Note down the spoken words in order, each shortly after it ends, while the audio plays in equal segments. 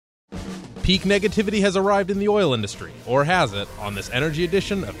Peak negativity has arrived in the oil industry, or has it, on this energy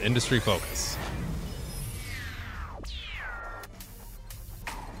edition of Industry Focus.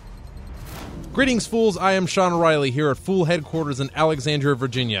 Greetings, fools. I am Sean O'Reilly here at Fool Headquarters in Alexandria,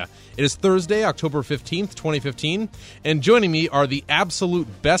 Virginia. It is Thursday, October 15th, 2015, and joining me are the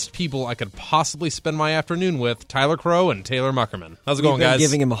absolute best people I could possibly spend my afternoon with, Tyler Crow and Taylor Muckerman. How's it going, guys? We've been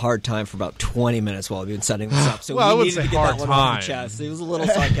giving him a hard time for about 20 minutes while we've been setting this up, so well, I we wouldn't needed say to get hard that one time. off the chest. He was a little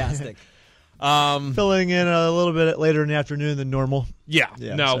sarcastic. Filling in a little bit later in the afternoon than normal. We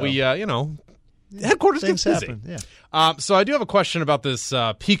headquarters gets busy. Happen. Yeah. So I do have a question about this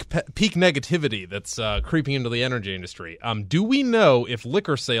peak negativity that's creeping into the energy industry. Do we know if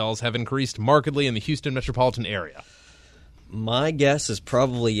liquor sales have increased markedly in the Houston metropolitan area? My guess is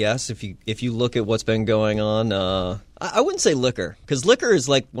probably yes. If you look at what's been going on, I wouldn't say liquor, because liquor is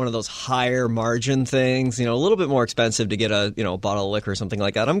like one of those higher margin things. A little bit more expensive to get a bottle of liquor or something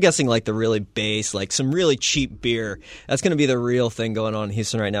like that. I'm guessing like the really base, like some really cheap beer. That's going to be the real thing going on in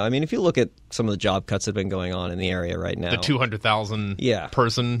Houston right now. I mean, if you look at some of the job cuts that have been going on in the area right now, The 200,000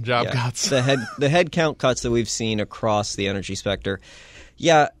 person job cuts, the head count cuts that we've seen across the energy sector.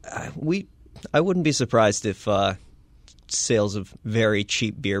 Yeah, I wouldn't be surprised if sales of very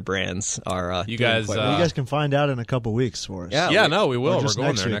cheap beer brands are you guys you guys can find out in a couple weeks for us. We will. We're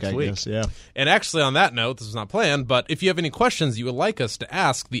going there next week. Guess, yeah. And actually, on that note, this is not planned, but if you have any questions you would like us to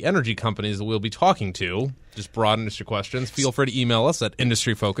ask the energy companies that we'll be talking to, just broad industry questions, feel free to email us at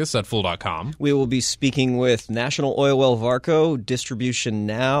industryfocus@fool.com. We will be speaking with National Oilwell Varco, Distribution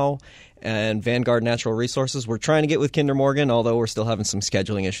Now, and Vanguard Natural Resources. We're trying to get with Kinder Morgan, although we're still having some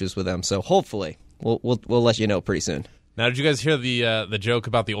scheduling issues with them. So hopefully we'll let you know pretty soon. Now, did you guys hear the joke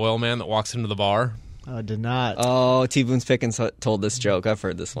about the oil man that walks into the bar? I did not. Oh, T. Boone Pickens told this joke. I've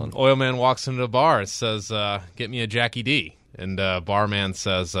heard this one. Oil man walks into the bar, says, "Get me a Jackie D." And barman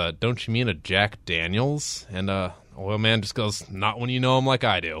says, "Don't you mean a Jack Daniels?" And oil man just goes, "Not when you know him like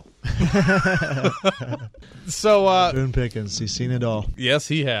I do." So Boone Pickens, he's seen it all. Yes,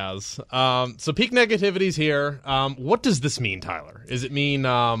 he has. So peak negativity's here. What does this mean, Tyler? Does it mean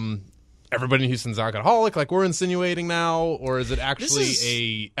everybody in Houston's alcoholic, like we're insinuating now, or is it actually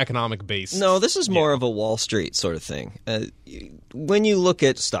a economic base? No, this is more of a Wall Street sort of thing. When you look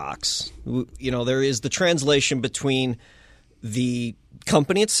at stocks, there is the translation between the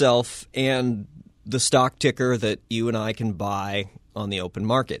company itself and the stock ticker that you and I can buy on the open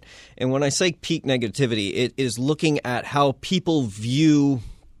market. And when I say peak negativity, it is looking at how people view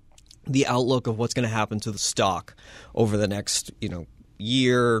the outlook of what's going to happen to the stock over the next,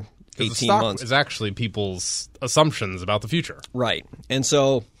 year, 18 the stock months. Is actually people's assumptions about the future. Right.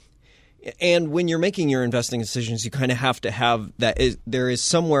 And when you're making your investing decisions, you kind of have to have that. There is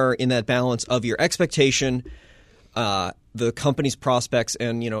somewhere in that balance of your expectation, the company's prospects,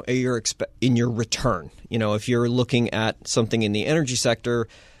 and in your return. If you're looking at something in the energy sector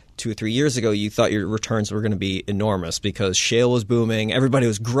 2 or 3 years ago, you thought your returns were going to be enormous because shale was booming, everybody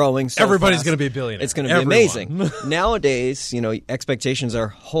was growing so Everybody's fast. going to be a billionaire. It's going to be amazing. Nowadays, expectations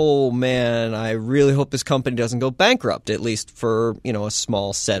are, oh man, I really hope this company doesn't go bankrupt, at least for a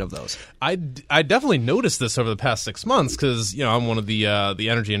small set of those. I definitely noticed this over the past 6 months because I'm one of the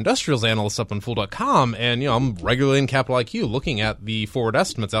energy industrials analysts up on Fool.com, and I'm regularly in Capital IQ looking at the forward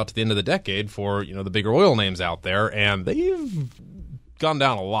estimates out to the end of the decade for the bigger oil names out there, and they've gone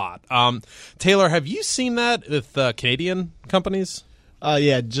down a lot. Taylor, have you seen that with Canadian companies?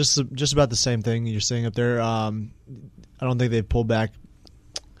 Yeah, just about the same thing you're seeing up there. I don't think they've pulled back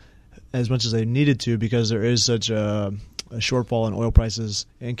as much as they needed to because there is such a shortfall in oil prices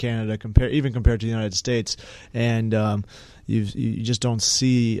in Canada compared to the United States, and you just don't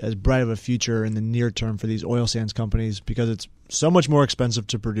see as bright of a future in the near term for these oil sands companies because it's so much more expensive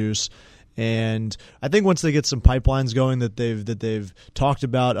to produce. And I think once they get some pipelines going that they've talked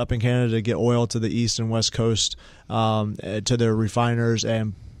about up in Canada to get oil to the east and west coast to their refiners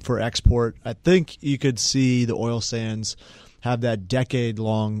and for export, I think you could see the oil sands have that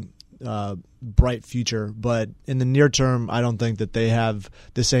decade-long bright future. But in the near term, I don't think that they have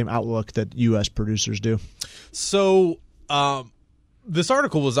the same outlook that U.S. producers do. So this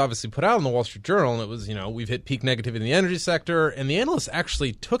article was obviously put out in the Wall Street Journal, and it was, we've hit peak negativity in the energy sector, and the analysts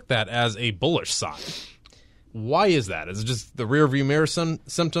actually took that as a bullish sign. Why is that? Is it just the rear view mirror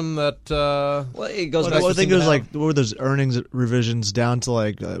symptom that? Well, it goes back. I to think it was what were those earnings revisions down to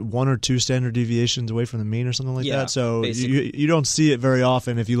like 1 or 2 standard deviations away from the mean or something like that. So you don't see it very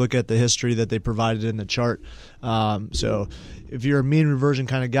often if you look at the history that they provided in the chart. So if you're a mean reversion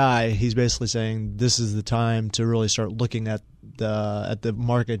kind of guy, he's basically saying this is the time to really start looking at the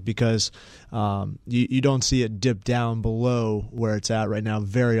market because you don't see it dip down below where it's at right now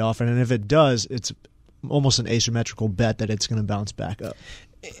very often, and if it does, it's almost an asymmetrical bet that it's going to bounce back up.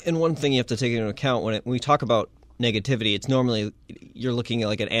 And one thing you have to take into account when we talk about negativity, it's normally you're looking at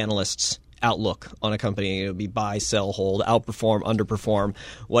like an analyst's outlook on a company. It would be buy, sell, hold, outperform, underperform,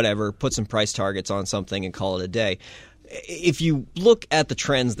 whatever, put some price targets on something and call it a day. If you look at the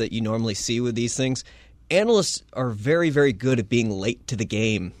trends that you normally see with these things, analysts are very, very good at being late to the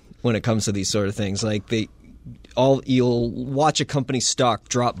game when it comes to these sort of things. Like you'll watch a company's stock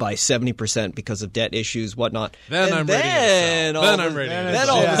drop by 70% because of debt issues, whatnot. Then I'm ready to sell. Then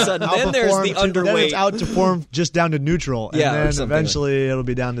all of a sudden, then there's the underweight. Then it's out to form just down to neutral, and then eventually it'll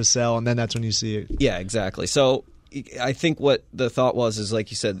be down to sell, and then that's when you see it. Yeah, exactly. So I think what the thought was is,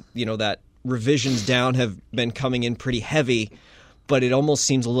 like you said, that revisions down have been coming in pretty heavy, but it almost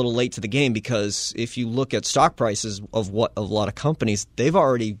seems a little late to the game because if you look at stock prices of a lot of companies, they've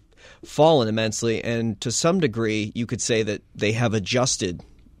already fallen immensely, and to some degree you could say that they have adjusted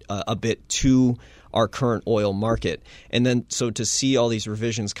a bit to our current oil market. And then so to see all these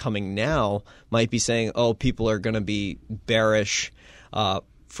revisions coming now might be saying, oh, people are going to be bearish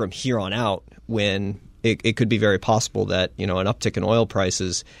from here on out, when it could be very possible that an uptick in oil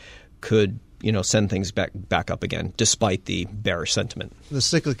prices could send things back up again, despite the bearish sentiment. The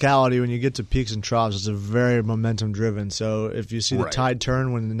cyclicality, when you get to peaks and troughs, is very momentum driven. So if you see the tide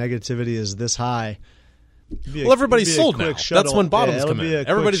turn when the negativity is this high, everybody's sold now. That's when bottoms come in.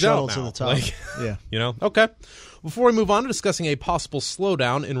 Everybody's out now. To the top. Okay. Before we move on to discussing a possible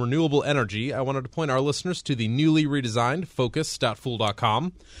slowdown in renewable energy, I wanted to point our listeners to the newly redesigned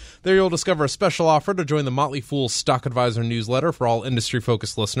Focus.Fool.com. There you'll discover a special offer to join the Motley Fool Stock Advisor newsletter for all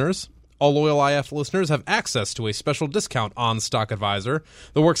industry-focused listeners. All Loyal IF listeners have access to a special discount on Stock Advisor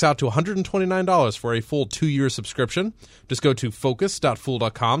that works out to $129 for a full 2-year subscription. Just go to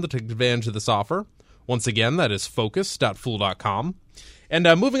Focus.Fool.com to take advantage of this offer. Once again, that is Focus.Fool.com.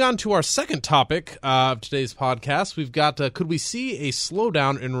 And moving on to our second topic of today's podcast, we've got could we see a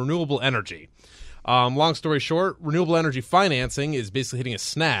slowdown in renewable energy? Long story short, renewable energy financing is basically hitting a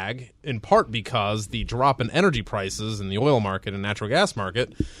snag, in part because the drop in energy prices in the oil market and natural gas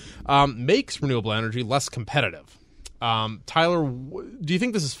market makes renewable energy less competitive. Tyler, do you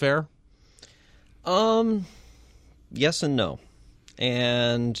think this is fair? Yes and no.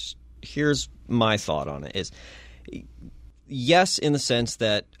 And here's my thought on it is, yes, in the sense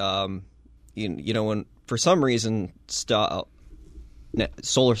that, when for some reason solar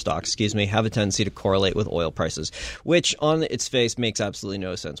stocks, have a tendency to correlate with oil prices, which on its face makes absolutely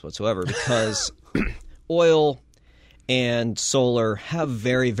no sense whatsoever because oil and solar have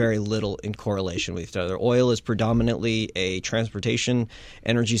very, very little in correlation with each other. Oil is predominantly a transportation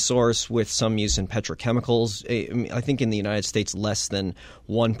energy source with some use in petrochemicals. I think in the United States, less than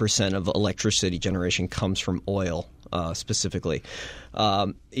 1% of electricity generation comes from oil. Specifically,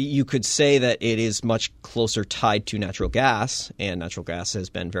 you could say that it is much closer tied to natural gas, and natural gas has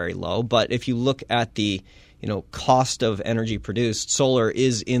been very low. But if you look at the cost of energy produced, solar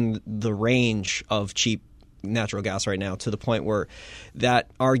is in the range of cheap natural gas right now, to the point where that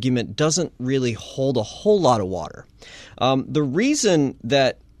argument doesn't really hold a whole lot of water. The reason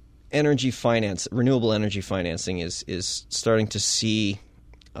that renewable energy financing is starting to see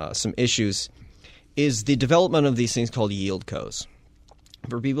some issues is the development of these things called yieldcos.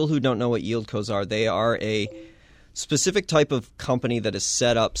 For people who don't know what yieldcos are, they are a specific type of company that is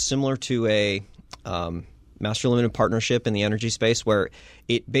set up similar to a master limited partnership in the energy space, where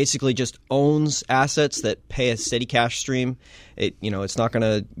it basically just owns assets that pay a steady cash stream. It's not going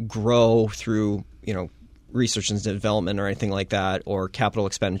to grow through research and development or anything like that, or capital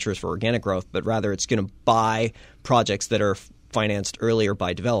expenditures for organic growth, but rather it's going to buy projects that are financed earlier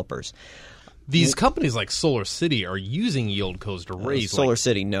by developers. These companies like Solar City are using yieldcos to raise. Solar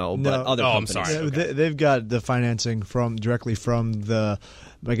City, but other companies. I'm sorry. Okay. They've got the financing directly from the.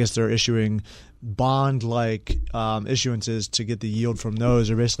 I guess they're issuing bond-like issuances to get the yield from those.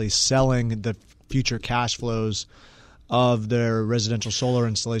 They're basically selling the future cash flows of their residential solar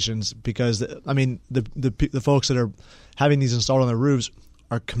installations, because the folks that are having these installed on their roofs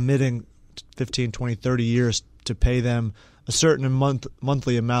are committing 15, 20, 30 years to pay them a certain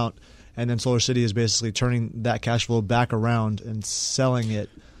monthly amount. And then Solar City is basically turning that cash flow back around and selling it.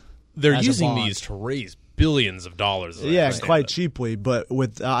 They're using these to raise billions of dollars. as I Yeah, understand quite it. cheaply, but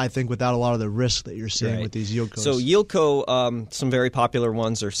with I think without a lot of the risk that you're seeing Right. with these yield codes. So YieldCo, some very popular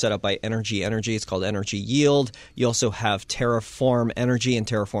ones are set up by Energy. It's called Energy Yield. You also have Terraform Energy and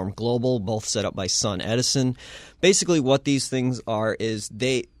Terraform Global, both set up by SunEdison. Basically, what these things are is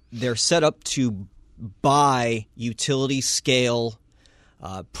they're set up to buy utility scale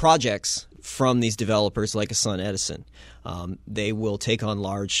projects from these developers like a SunEdison. They will take on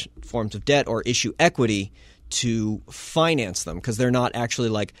large forms of debt or issue equity to finance them because they're not actually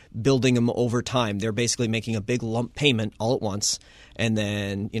like building them over time. They're basically making a big lump payment all at once and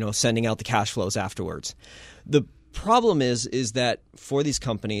then, sending out the cash flows afterwards. The problem is that for these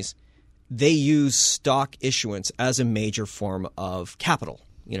companies, they use stock issuance as a major form of capital,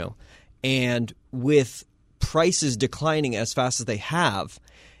 and with prices declining as fast as they have,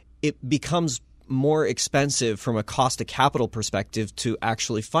 it becomes more expensive from a cost of capital perspective to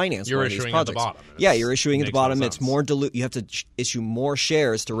actually finance You're one of these issuing at the projects. bottom. Yeah, you're issuing at the Makes no bottom. It's sense. more dilute. You have to issue more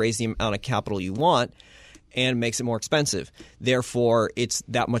shares to raise the amount of capital you want, and makes it more expensive. Therefore, it's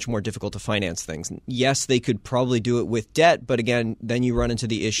that much more difficult to finance things. Yes, they could probably do it with debt, but again, then you run into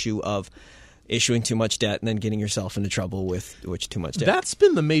the issue of issuing too much debt and then getting yourself into trouble with too much debt. That's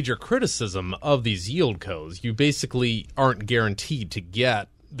been the major criticism of these YieldCos. You basically aren't guaranteed to get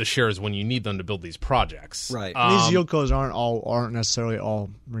the shares when you need them to build these projects. Right. these yield codes aren't necessarily all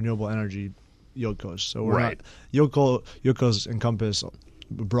renewable energy yield codes. So we're Right. not yield codes encompass a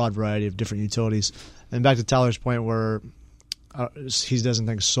broad variety of different utilities. And back to Tyler's point where he doesn't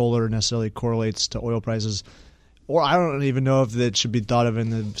think solar necessarily correlates to oil prices, or I don't even know if it should be thought of in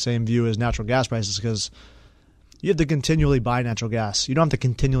the same view as natural gas prices because you have to continually buy natural gas. You don't have to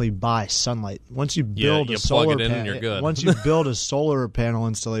continually buy sunlight. Once you build you a plug solar it in and panel, you're good. once you build a solar panel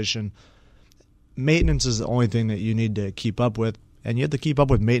installation, maintenance is the only thing that you need to keep up with, and you have to keep up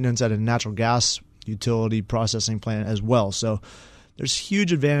with maintenance at a natural gas utility processing plant as well. So there's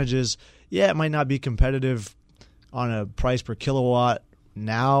huge advantages. Yeah, it might not be competitive on a price per kilowatt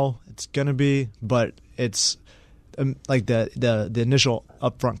now. It's going to be, but it's like the initial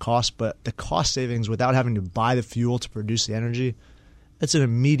upfront cost, but the cost savings without having to buy the fuel to produce the energy, it's an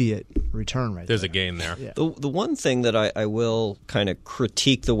immediate return right There's there. a gain there. Yeah. The one thing that I will kind of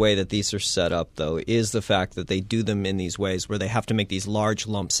critique the way that these are set up, though, is the fact that they do them in these ways where they have to make these large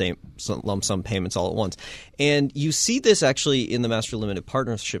lump sum payments all at once. And you see this actually in the master limited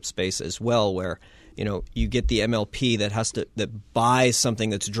partnership space as well, where you get the MLP that buys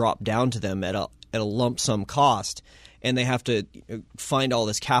something that's dropped down to them at a lump sum cost, and they have to find all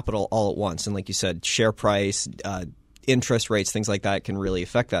this capital all at once. And like you said, share price, interest rates, things like that can really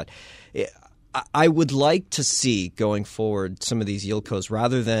affect that. I would like to see going forward some of these yieldcos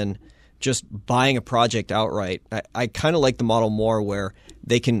rather than just buying a project outright. I kind of like the model more where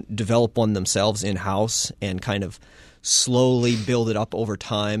they can develop one themselves in-house and kind of slowly build it up over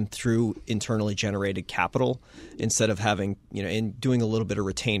time through internally generated capital instead of having, and doing a little bit of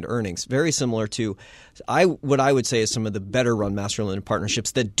retained earnings. Very similar to what I would say is some of the better run master limited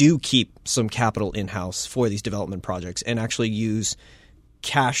partnerships that do keep some capital in-house for these development projects and actually use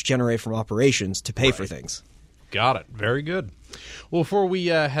cash generated from operations to pay for things. Got it. Very good. Well, before we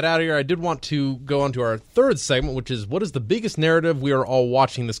head out of here, I did want to go on to our third segment, which is what is the biggest narrative we are all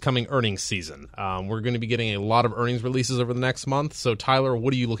watching this coming earnings season? We're going to be getting a lot of earnings releases over the next month. So, Tyler,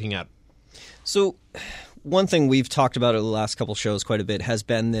 what are you looking at? So one thing we've talked about over the last couple shows quite a bit has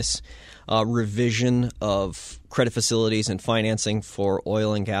been this revision of credit facilities and financing for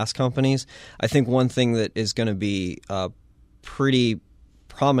oil and gas companies. I think one thing that is going to be pretty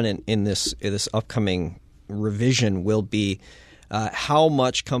prominent in this upcoming revision will be how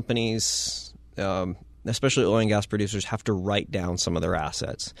much companies, especially oil and gas producers, have to write down some of their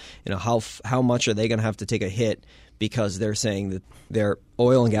assets. How much are they going to have to take a hit because they're saying that their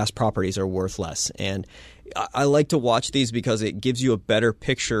oil and gas properties are worth less. And I like to watch these because it gives you a better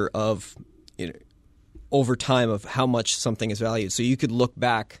picture of over time of how much something is valued. So you could look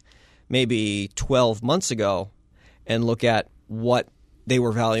back maybe 12 months ago and look at what they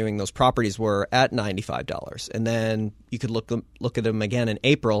were valuing those properties were at $95, and then you could look at them again in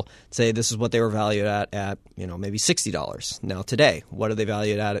April, say this is what they were valued at maybe $60. Now today, what are they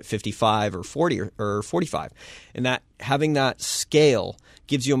valued at 55 or 40 or 45? And that having that scale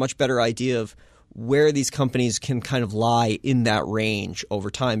gives you a much better idea of where these companies can kind of lie in that range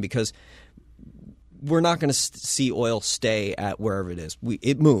over time, because we're not going to see oil stay at wherever it is.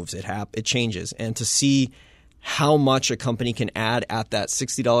 It moves, it changes, and to see how much a company can add at that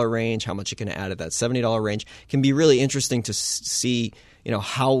 $60 range, how much it can add at that $70 range can be really interesting to see,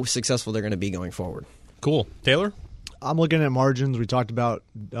 how successful they're going to be going forward. Cool. Taylor? I'm looking at margins. We talked about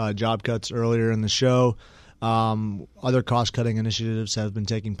job cuts earlier in the show. Other cost-cutting initiatives have been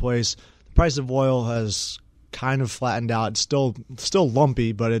taking place. The price of oil has kind of flattened out. It's still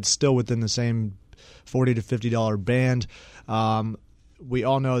lumpy, but it's still within the same $40 to $50 band. We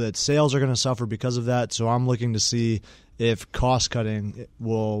all know that sales are going to suffer because of that, so I'm looking to see if cost-cutting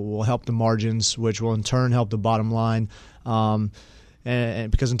will help the margins, which will in turn help the bottom line.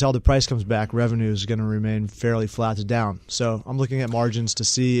 And because until the price comes back, revenue is going to remain fairly flat to down. So I'm looking at margins to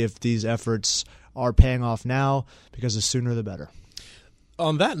see if these efforts are paying off now, because the sooner the better.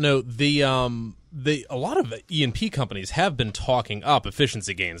 On that note, a lot of E&P companies have been talking up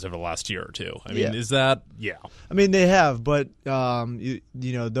efficiency gains over the last year or two. I mean, is that I mean, they have, but you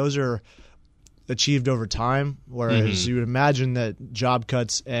know, those are achieved over time, whereas you would imagine that job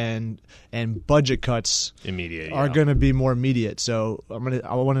cuts and budget cuts are going to be more immediate. So I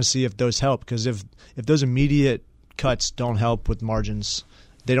want to see if those help, because if those immediate cuts don't help with margins,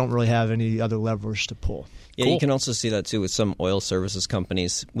 they don't really have any other levers to pull. Yeah, cool. You can also see that too with some oil services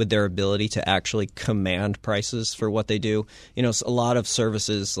companies with their ability to actually command prices for what they do. You know, a lot of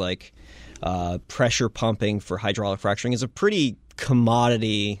services like pressure pumping for hydraulic fracturing is a pretty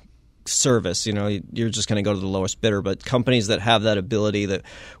commodity service. You know, you're just going to go to the lowest bidder. But companies that have that ability, that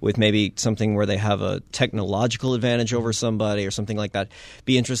with maybe something where they have a technological advantage over somebody or something like that,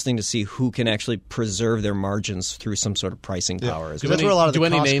 be interesting to see who can actually preserve their margins through some sort of pricing power. Do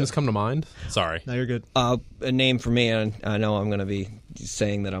any names come to mind? Sorry. No, you're good. A name for me, and I know I'm going to be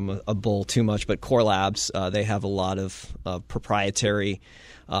saying that I'm a bull too much, but Core Labs, they have a lot of proprietary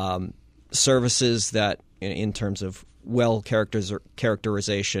services that, in terms of well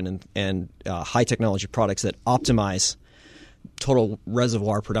characterization and high technology products that optimize total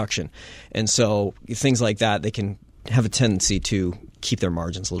reservoir production. And so things like that, they can have a tendency to keep their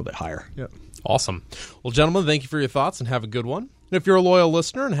margins a little bit higher. Yep. Awesome. Well, gentlemen, thank you for your thoughts and have a good one. And if you're a loyal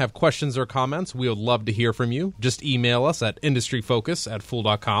listener and have questions or comments, we would love to hear from you. Just email us at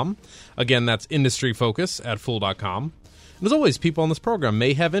industryfocus@fool.com. Again, that's industryfocus@fool.com. And as always, people on this program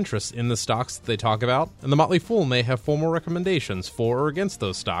may have interest in the stocks that they talk about, and the Motley Fool may have formal recommendations for or against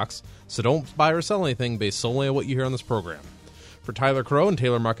those stocks, so don't buy or sell anything based solely on what you hear on this program. For Tyler Crow and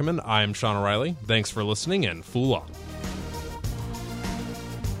Taylor Muckerman, I'm Sean O'Reilly. Thanks for listening, and Fool on.